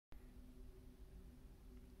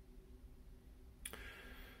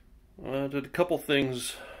Did a couple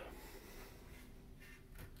things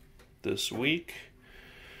this week,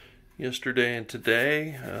 yesterday and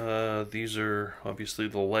today. These are obviously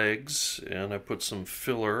the legs, and I put some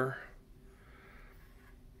filler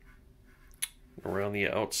around the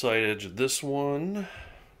outside edge of this one.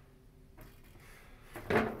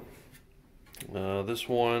 This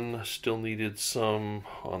one still needed some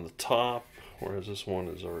on the top, whereas this one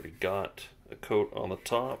has already got a coat on the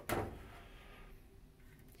top.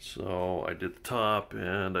 So I did the top,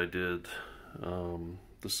 and I did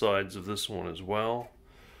the sides of this one as well.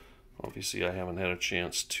 Obviously I haven't had a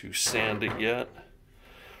chance to sand it yet.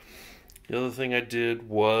 The other thing I did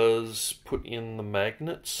was put in the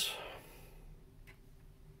magnets.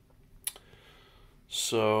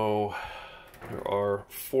 So there are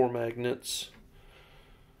 4 magnets.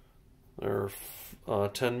 They're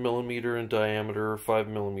 10 millimeter in diameter, 5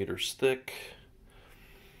 millimeters thick.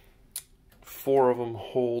 4 of them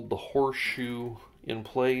hold the horseshoe in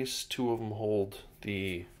place. 2 of them hold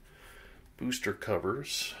the booster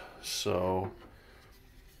covers. So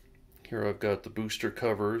here I've got the booster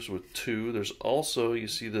covers with 2. There's also, you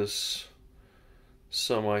see this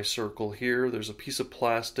semicircle here. There's a piece of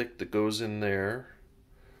plastic that goes in there.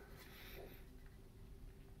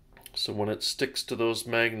 So when it sticks to those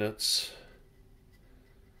magnets,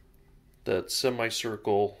 that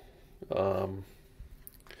semicircle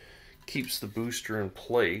keeps the booster in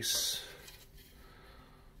place,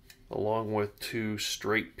 along with 2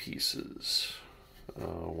 straight pieces,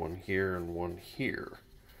 one here and one here,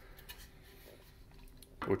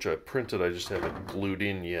 which I printed. I just haven't glued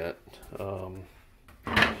in yet.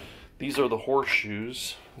 These are the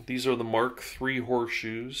horseshoes. These are the Mark III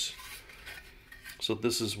horseshoes. So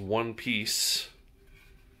this is one piece.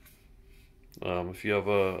 If you have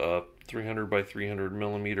a 300 by 300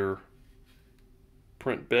 millimeter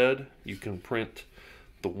print bed, you can print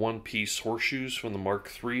the one-piece horseshoes from the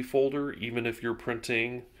Mark III folder, even if you're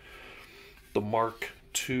printing the Mark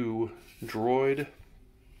II droid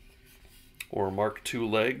or Mark II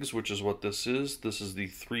legs, which is what this is. This is the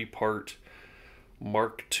 3-part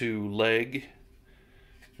Mark II leg,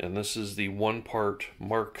 and this is the 1-part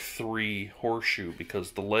Mark III horseshoe,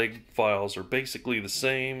 because the leg files are basically the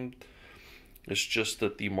same. It's just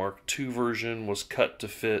that the Mark II version was cut to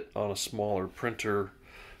fit on a smaller printer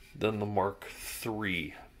than the Mark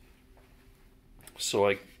III. So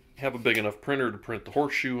I have a big enough printer to print the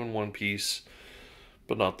horseshoe in one piece,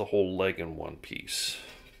 but not the whole leg in one piece.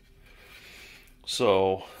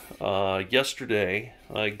 So yesterday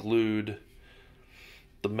I glued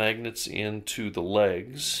the magnets into the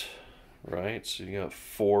legs, right? So you got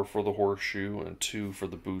 4 for the horseshoe and 2 for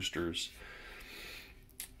the boosters.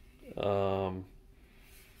 And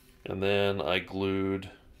then I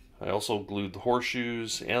also glued the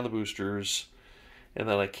horseshoes and the boosters, and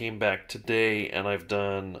then I came back today and I've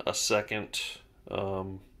done a second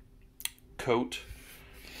coat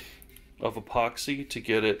of epoxy to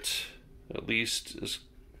get it at least as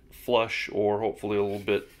flush, or hopefully a little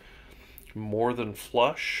bit more than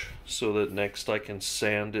flush, so that next I can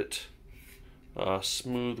sand it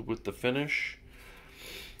smooth with the finish.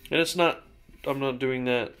 And I'm not doing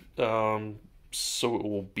that so it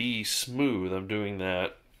will be smooth. I'm doing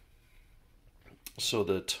that so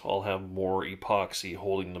that I'll have more epoxy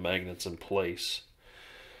holding the magnets in place.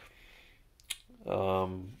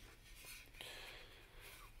 One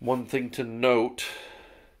thing to note: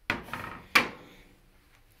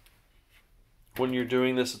 when you're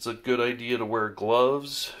doing this, it's a good idea to wear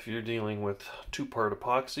gloves if you're dealing with 2-part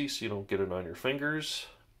epoxy, so you don't get it on your fingers.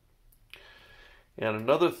 And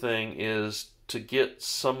another thing is to get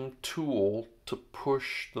some tool to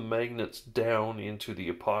push the magnets down into the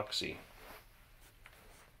epoxy.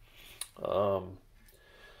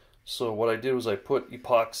 So what I did was I put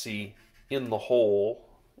epoxy in the hole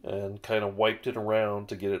and kind of wiped it around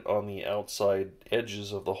to get it on the outside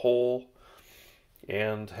edges of the hole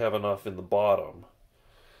and have enough in the bottom,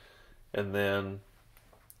 and then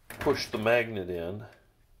push the magnet in,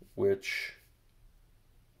 which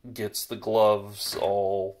gets the gloves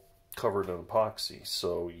all covered in epoxy.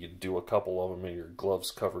 So you do a couple of them and your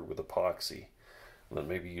gloves covered with epoxy, and then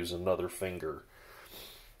maybe use another finger.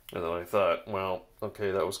 And then I thought, well,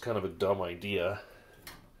 okay, that was kind of a dumb idea.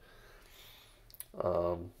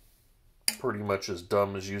 Pretty much as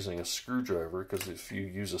dumb as using a screwdriver, because if you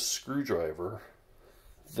use a screwdriver,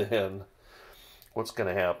 then what's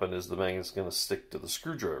going to happen is the magnet's going to stick to the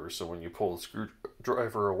screwdriver. So when you pull the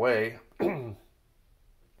screwdriver away,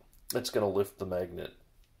 it's going to lift the magnet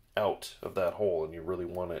out of that hole, and you really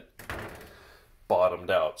want it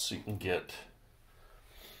bottomed out so you can get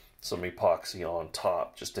some epoxy on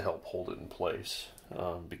top just to help hold it in place,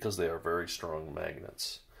 because they are very strong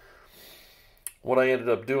magnets. What I ended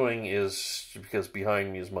up doing is, because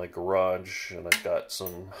behind me is my garage and I've got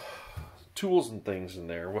some tools and things in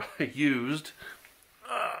there, what I used,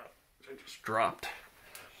 I just dropped,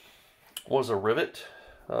 was a rivet.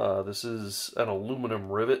 This is an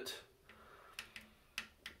aluminum rivet,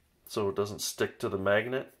 so it doesn't stick to the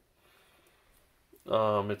magnet.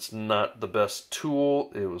 It's not the best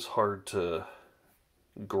tool. It was hard to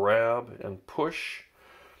grab and push.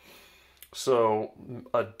 So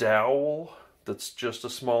a dowel that's just a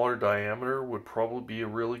smaller diameter would probably be a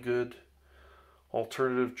really good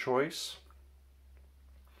alternative choice.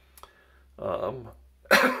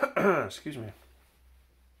 Excuse me.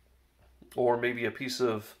 Or maybe a piece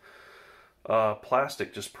of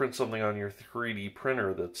plastic. Just print something on your 3D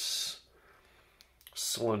printer that's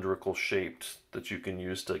cylindrical shaped that you can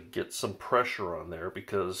use to get some pressure on there,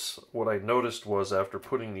 because what I noticed was after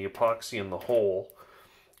putting the epoxy in the hole,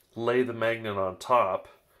 lay the magnet on top,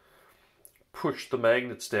 push the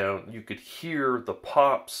magnets down, you could hear the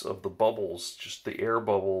pops of the bubbles, just the air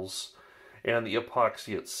bubbles, and the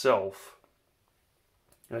epoxy itself.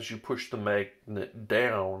 As you push the magnet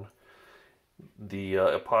down, the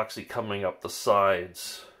epoxy coming up the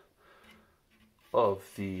sides of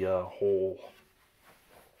the hole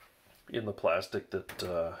in the plastic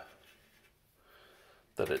that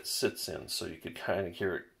it sits in, so you could kind of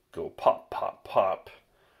hear it go pop, pop, pop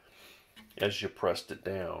as you pressed it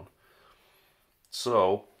down.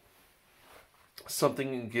 So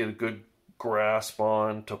something you can get a good grasp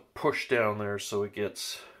on to push down there so it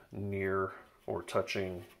gets near or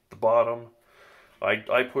touching the bottom.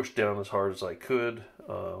 I pushed down as hard as I could.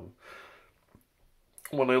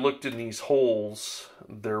 When I looked in these holes,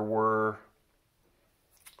 there were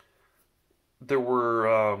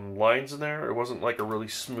lines in there. It wasn't like a really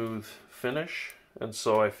smooth finish, and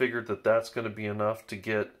so I figured that that's going to be enough to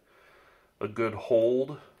get a good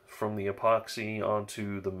hold from the epoxy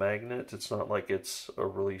onto the magnet. It's not like it's a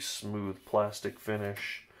really smooth plastic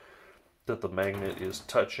finish that the magnet is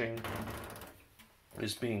touching,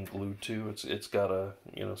 is being glued to. It's got a,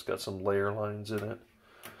 you know, it's got some layer lines in it,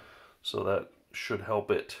 so that should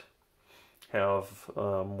help it have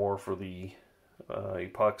more for the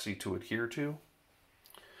epoxy to adhere to.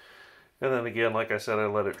 And then again, like I said, I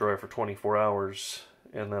let it dry for 24 hours,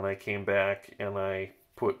 and then I came back and I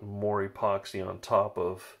put more epoxy on top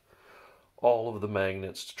of all of the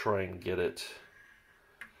magnets to try and get it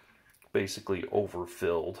basically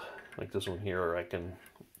overfilled. Like this one here,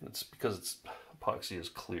 it's because it's epoxy is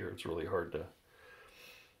clear, it's really hard to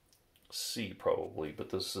see probably, but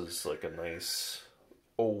this is like a nice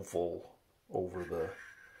oval over the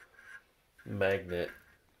magnet,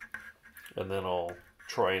 and then I'll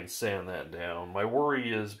try and sand that down. My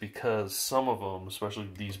worry is because some of them, especially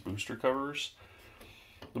these booster covers,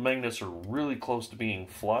 the magnets are really close to being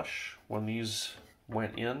flush when these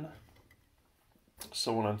went in.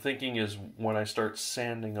 So what I'm thinking is when I start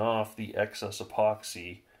sanding off the excess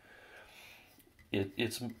epoxy,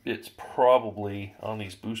 it's probably on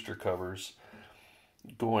these booster covers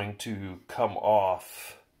going to come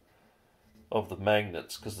off of the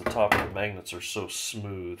magnets, because the top of the magnets are so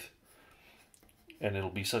smooth, and it'll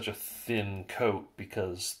be such a thin coat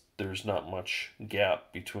because there's not much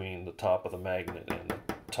gap between the top of the magnet and the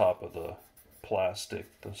top of the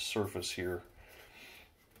plastic, the surface here,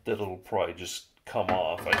 that it'll probably just come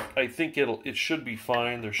off. I think it should be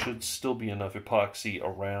fine. There should still be enough epoxy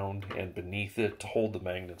around and beneath it to hold the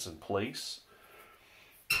magnets in place.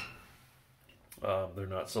 They're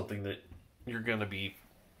not something that you're going to be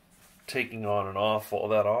taking on and off all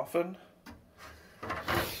that often.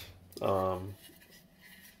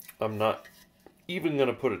 I'm not even going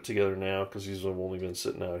to put it together now because these have only been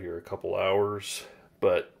sitting out here a couple hours,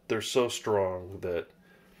 but they're so strong that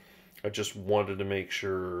I just wanted to make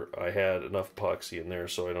sure I had enough epoxy in there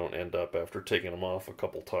so I don't end up, after taking them off a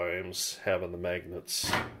couple times, having the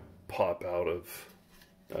magnets pop out of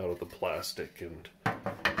the plastic and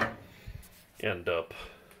end up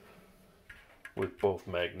with both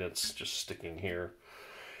magnets just sticking here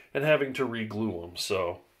and having to re-glue them.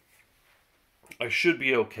 So I should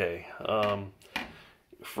be okay.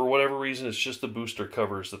 For whatever reason, it's just the booster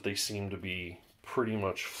covers that they seem to be pretty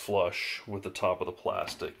much flush with the top of the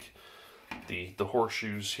plastic. The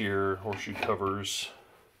horseshoes here, horseshoe covers,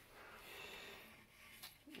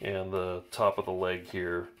 and the top of the leg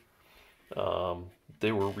here,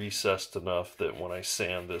 they were recessed enough that when I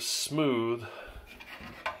sand this smooth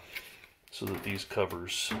so that these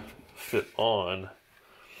covers fit on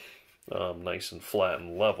nice and flat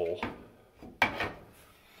and level,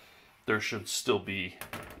 there should still be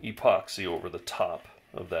epoxy over the top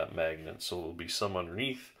of that magnet. So there'll be some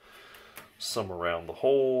underneath, some around the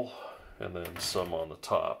hole, and then some on the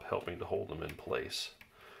top, helping to hold them in place.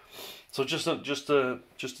 So just a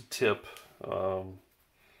tip.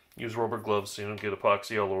 Use rubber gloves so you don't get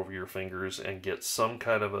epoxy all over your fingers, and get some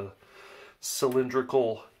kind of a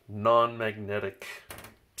cylindrical, non-magnetic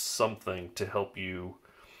something to help you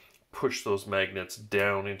push those magnets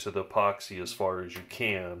down into the epoxy as far as you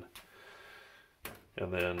can,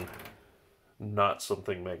 and then not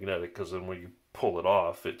something magnetic, because then when you pull it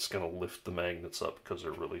off, it's going to lift the magnets up because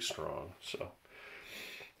they're really strong. So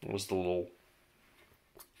it was the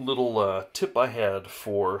little tip I had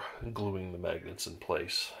for gluing the magnets in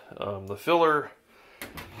place. The filler,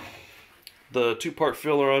 the 2-part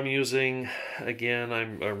filler I'm using, again,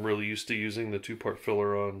 I'm really used to using the 2-part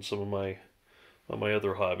filler on some of my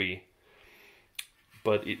other hobby,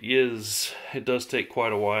 but it does take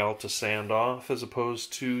quite a while to sand off as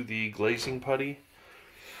opposed to the glazing putty.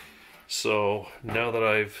 So now that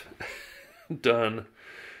I've done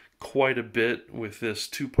quite a bit with this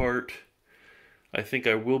 2-part, I think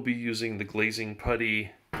I will be using the glazing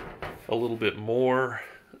putty a little bit more,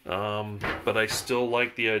 but I still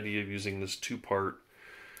like the idea of using this 2-part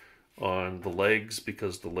on the legs,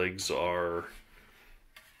 because the legs are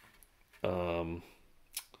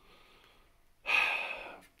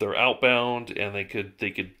they're outbound, and they could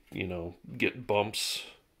get bumps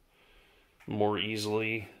more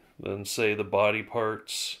easily than, say, the body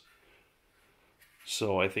parts.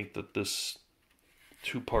 So I think that this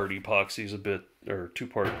 2-part epoxy is a bit, or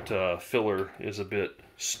 2-part filler is a bit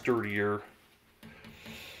sturdier.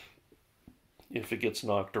 If it gets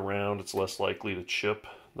knocked around, it's less likely to chip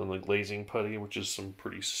than the glazing putty, which is some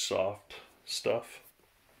pretty soft stuff.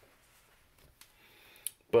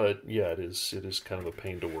 But yeah, it is kind of a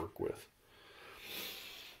pain to work with.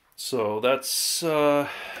 So that's I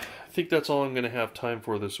think that's all I'm going to have time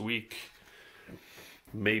for this week.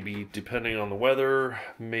 Maybe, depending on the weather,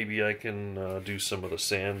 maybe I can do some of the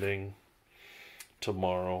sanding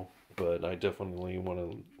tomorrow. But I definitely want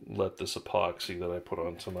to let this epoxy that I put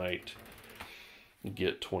on tonight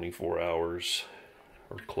get 24 hours,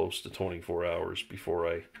 or close to 24 hours, before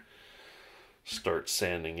I start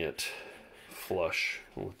sanding it flush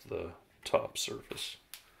with the top surface.